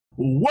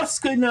What's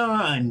going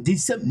on,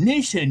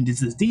 DsabNation?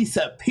 This is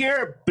Dsab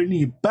here, bringing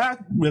you back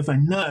with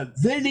another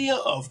video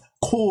of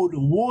Cold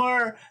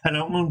War. And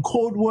I'm on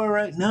Cold War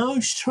right now,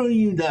 showing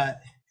you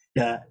that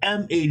the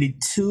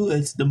M82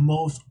 is the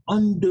most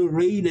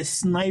underrated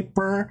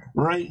sniper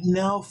right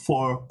now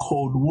for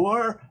Cold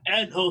War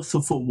and also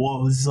for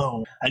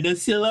Warzone. I don't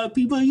see a lot of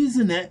people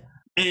using it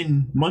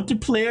in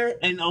multiplayer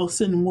and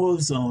also in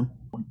Warzone.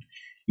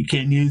 You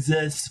can use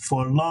this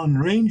for long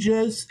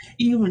ranges,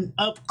 even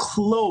up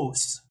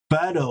close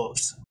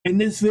battles. In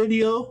this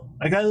video,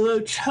 I got a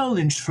little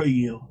challenge for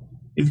you.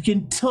 If you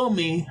can tell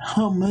me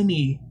how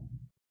many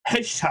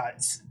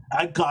headshots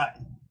I got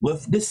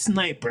with this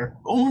sniper,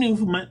 only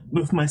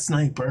with my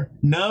sniper,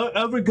 no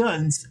other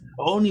guns,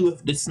 only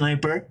with the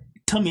sniper.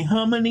 Tell me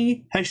how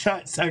many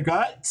headshots I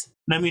got.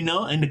 Let me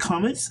know in the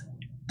comments.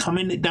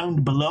 Comment it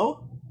down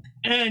below.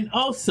 And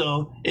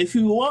also, if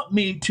you want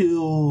me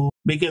to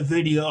make a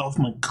video of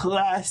my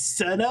class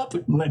setup,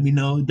 let me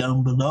know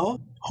down below.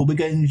 Hope you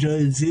guys enjoy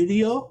this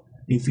video.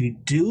 If you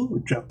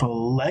do, drop a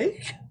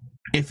like.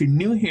 If you're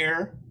new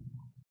here,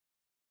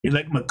 you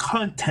like my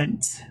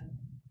content,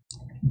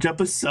 drop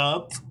a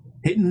sub,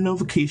 hit the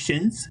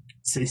notifications,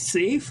 stay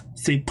safe,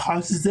 stay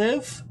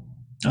positive.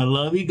 I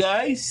love you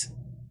guys.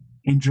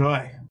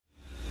 Enjoy.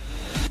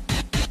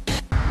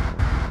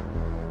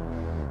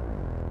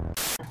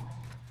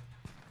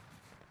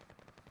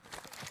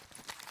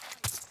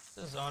 This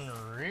is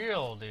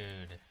unreal,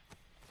 dude.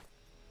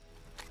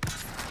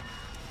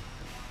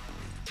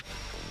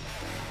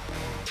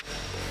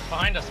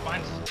 Behind us,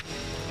 behind us.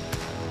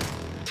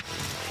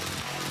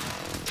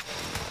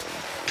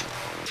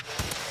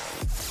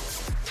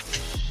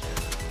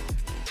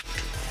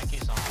 Thank you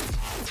so much.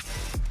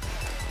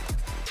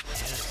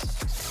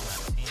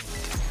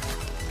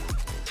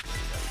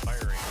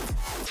 Fire rate.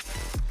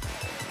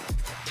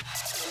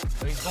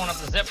 Oh, he's going up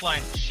the zip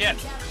line. Shit.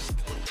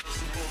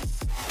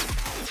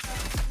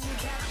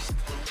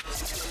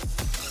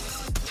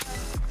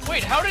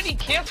 Wait, how did he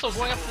cancel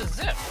going up the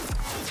zip?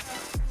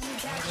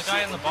 There's a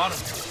guy in the bottom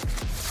here.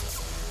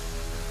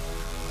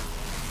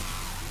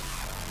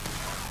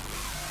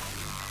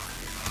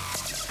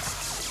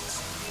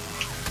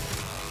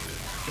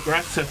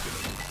 Aggressive.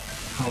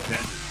 Okay.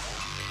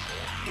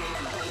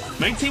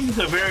 My teams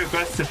are very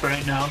aggressive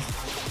right now.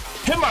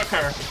 Hit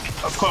marker,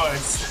 of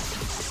course.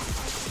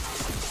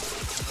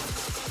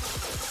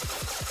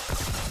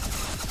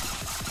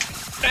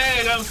 Hey,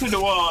 I got him through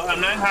the wall.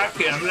 I'm not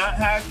hacking. I'm not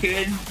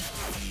hacking.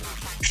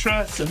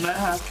 Trust, I'm not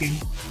hacking.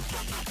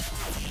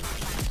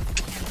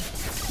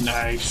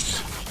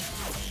 Nice.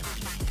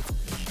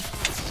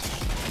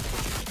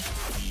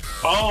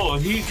 Oh,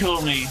 he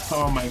killed me.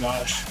 Oh my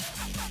gosh.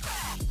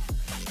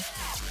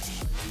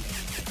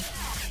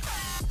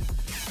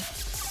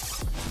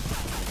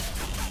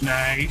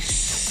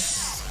 Nice.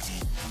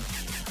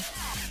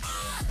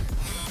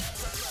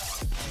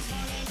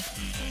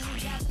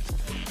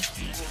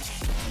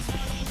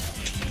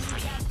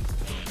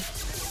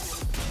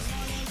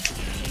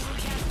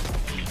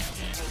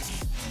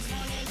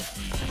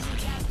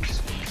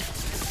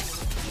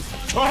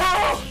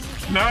 Oh,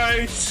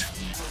 nice.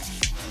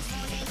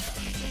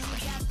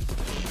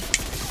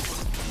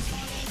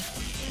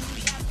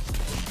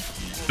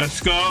 Let's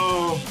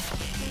go.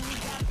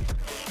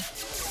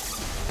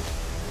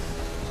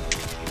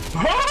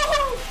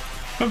 Oh,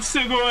 I'm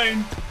still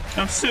going.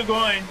 I'm still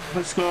going.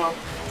 Let's go.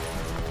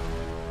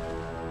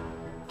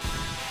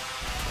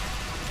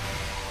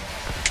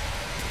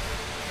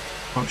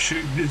 Oh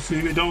shoot,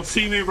 they don't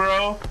see me,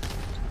 bro.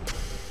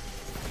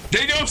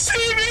 They don't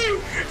see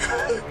me!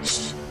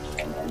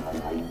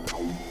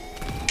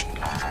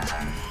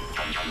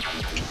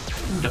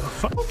 The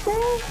fuck,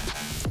 bro?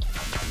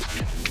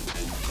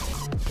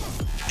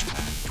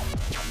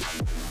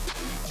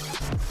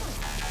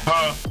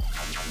 Oh,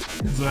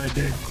 that's what I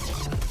did.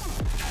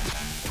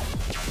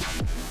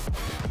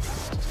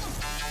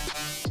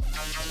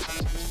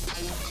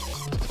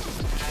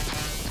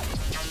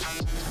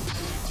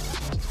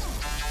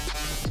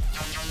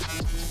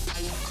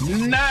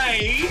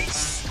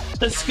 Nice!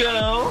 Let's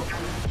go!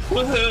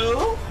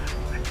 Woohoo!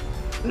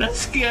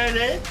 Let's get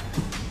it!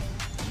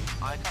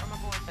 I can't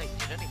remember what they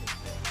did anything.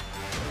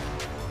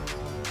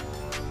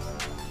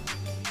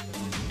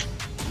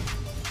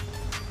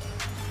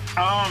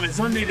 It's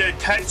only the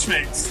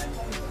attachments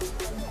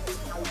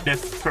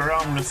that's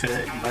wrong with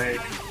it,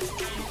 like.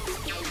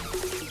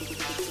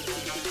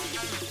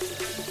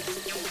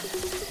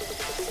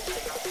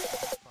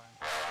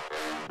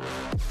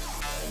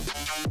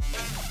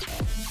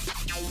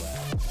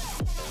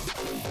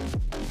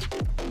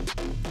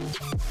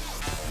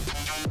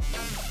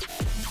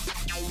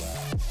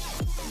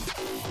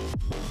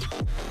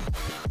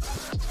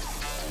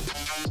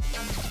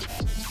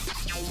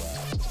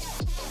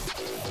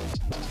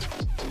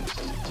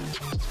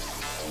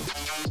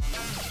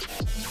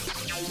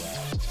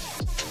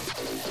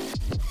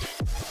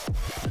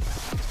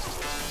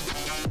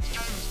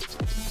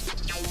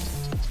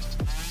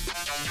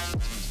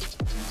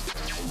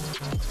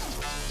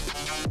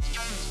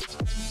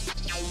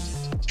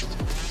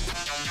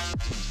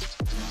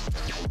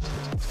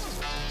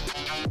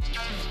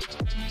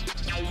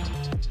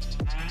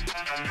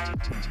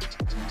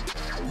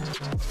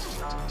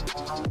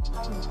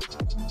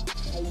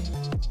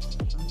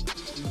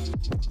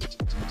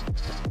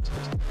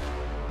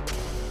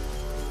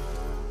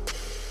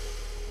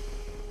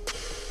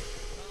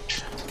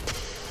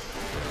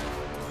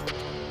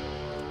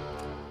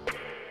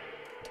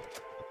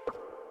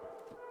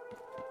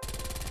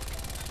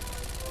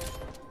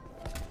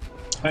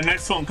 The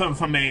next one come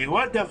from me.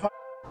 What the fuck?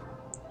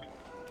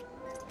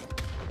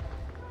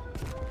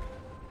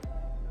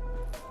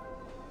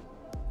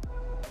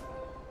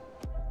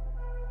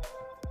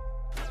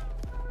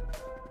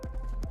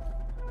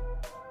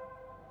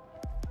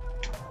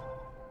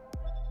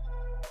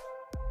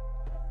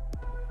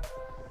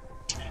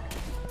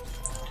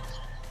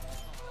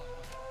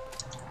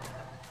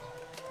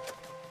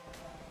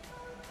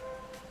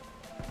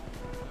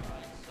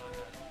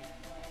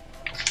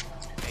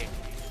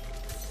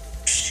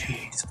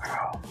 Jeez,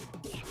 bro.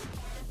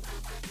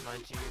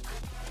 19.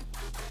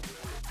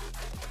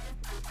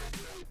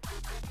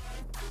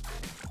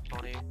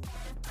 20.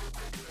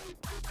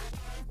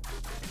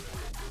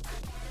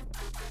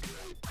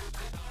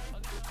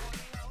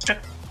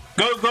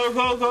 Go, go,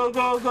 go, go,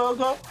 go, go,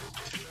 go.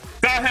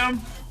 Got him.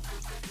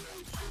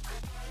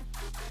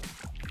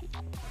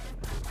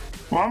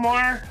 One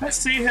more. I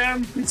see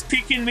him. He's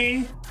peeking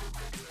me.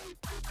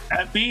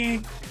 At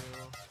B.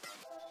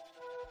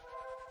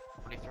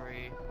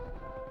 23.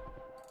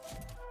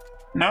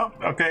 Nope.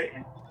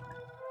 Okay.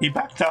 He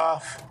backed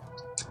off.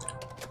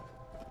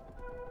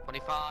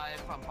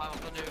 25. I'm 5 up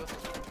the new.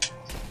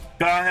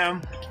 Got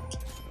him.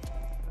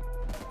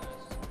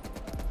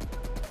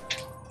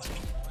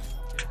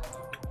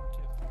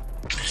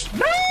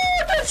 No!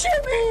 Don't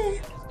shoot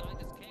me!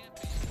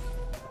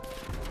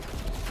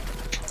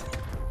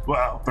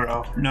 Wow,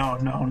 bro. No,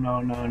 no,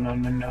 no, no, no,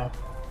 no, no.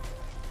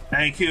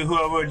 Thank you,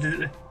 whoever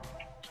did it.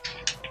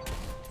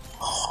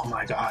 Oh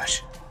my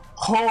gosh.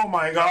 Oh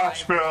my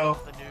gosh, bro.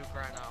 The nuke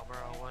right now, bro.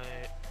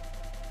 Wait.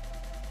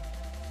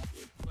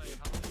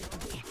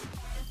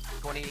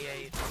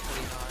 28,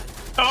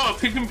 29. Oh,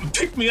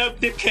 pick me up,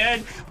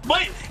 dickhead.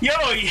 What? Yo,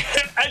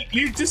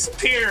 you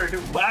disappeared.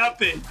 What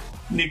happened?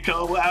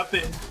 Nico, what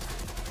happened?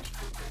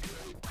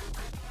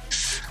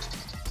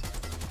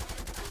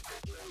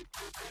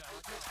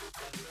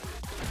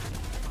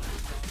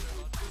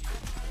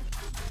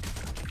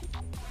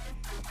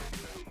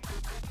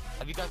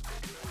 Have you got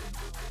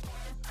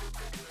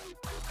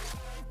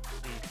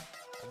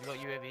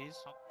UAVs?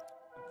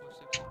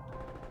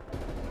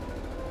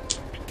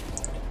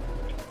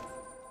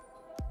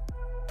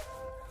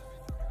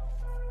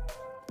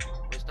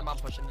 Waste them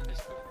out pushing in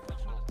this,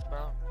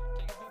 bro.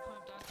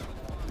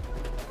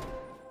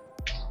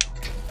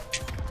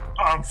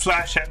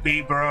 Flash at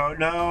B, bro.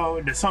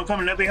 No, there's someone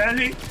coming up behind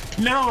me.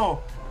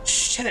 No,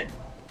 shit.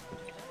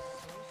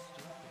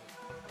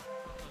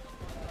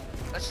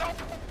 Let's go.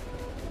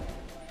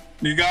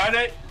 You got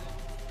it?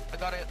 I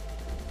got it.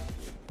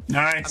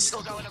 Nice. I'm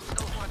still going,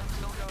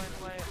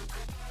 wait.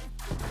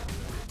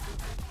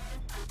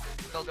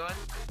 Still going?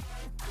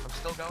 I'm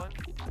still going?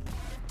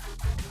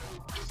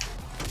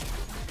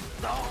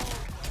 No!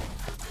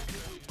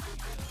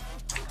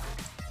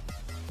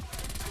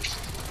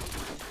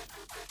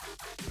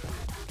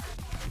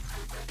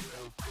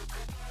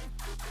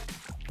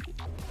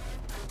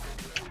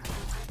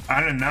 I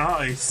don't know how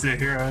they still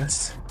hear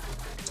us.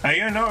 Are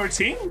you in our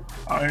team?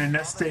 Or in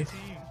this team?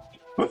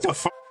 What the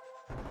fuck?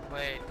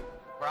 Wait,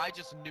 bro, I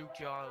just nuked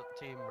your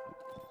team.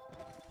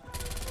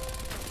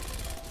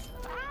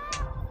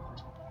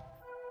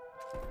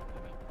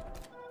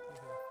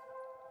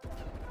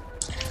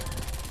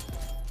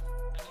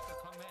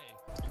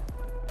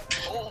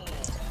 Oh!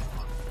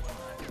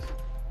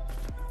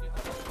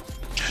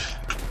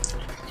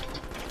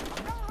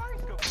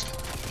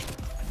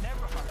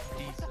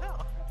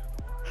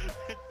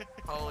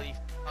 Holy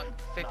fuck,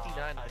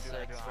 59 to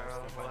 6, bro.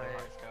 Why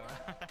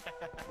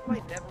am I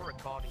never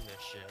recording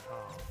this shit,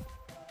 huh?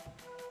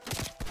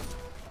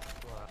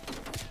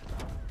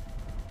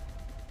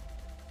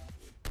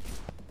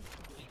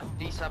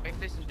 Dsab, if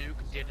this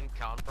nuke didn't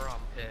count, bro,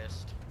 I'm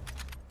pissed.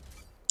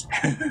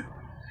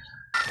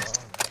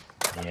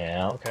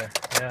 Yeah. Okay,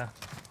 yeah.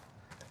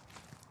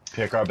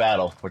 Pick our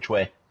battle. Which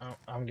way? Oh,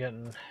 I'm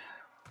getting...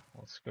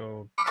 Let's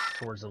go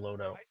towards the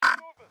loadout.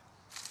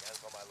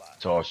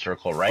 So a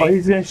circle Oh, right?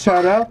 he's getting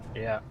shot up?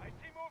 Yeah.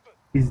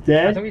 He's I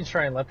dead? think we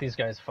try and let these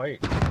guys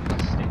fight. Stay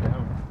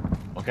down.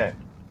 Okay.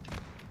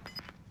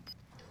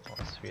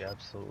 Unless we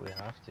absolutely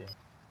have to.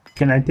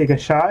 Can I take a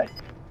shot?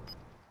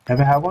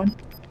 Ever have one?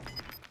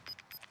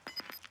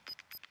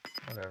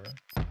 Whatever.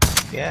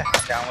 Yeah,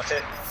 down with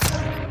it.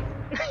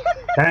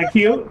 Thank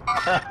you.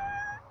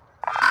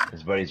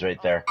 His buddy's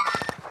right there.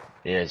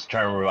 He is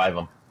trying to revive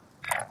him.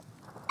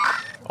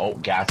 Oh,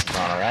 gas is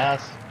on our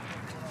ass.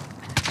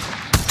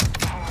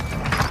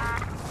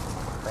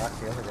 Crack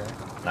the other guy.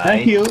 Nice.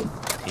 Thank you.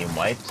 Team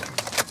wiped.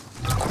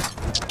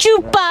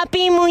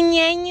 Chupapi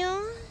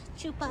muñeño.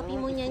 Chupapi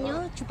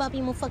muñeño.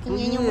 Chupapi mu fucking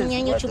ñeño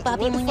muñeño.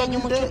 Chupapi muñeño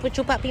mu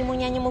chupapi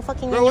muñeño mu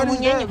fucking ñeño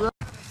muñeño.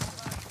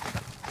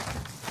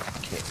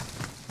 Okay.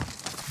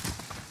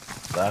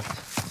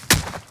 Left.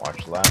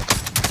 much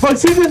left. But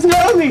she just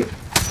got me!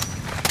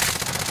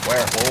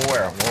 Where?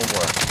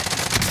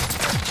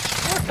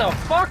 What the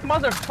fuck,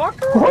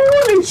 motherfucker?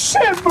 Holy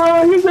shit,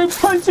 bro! He's been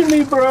punching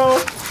me, bro!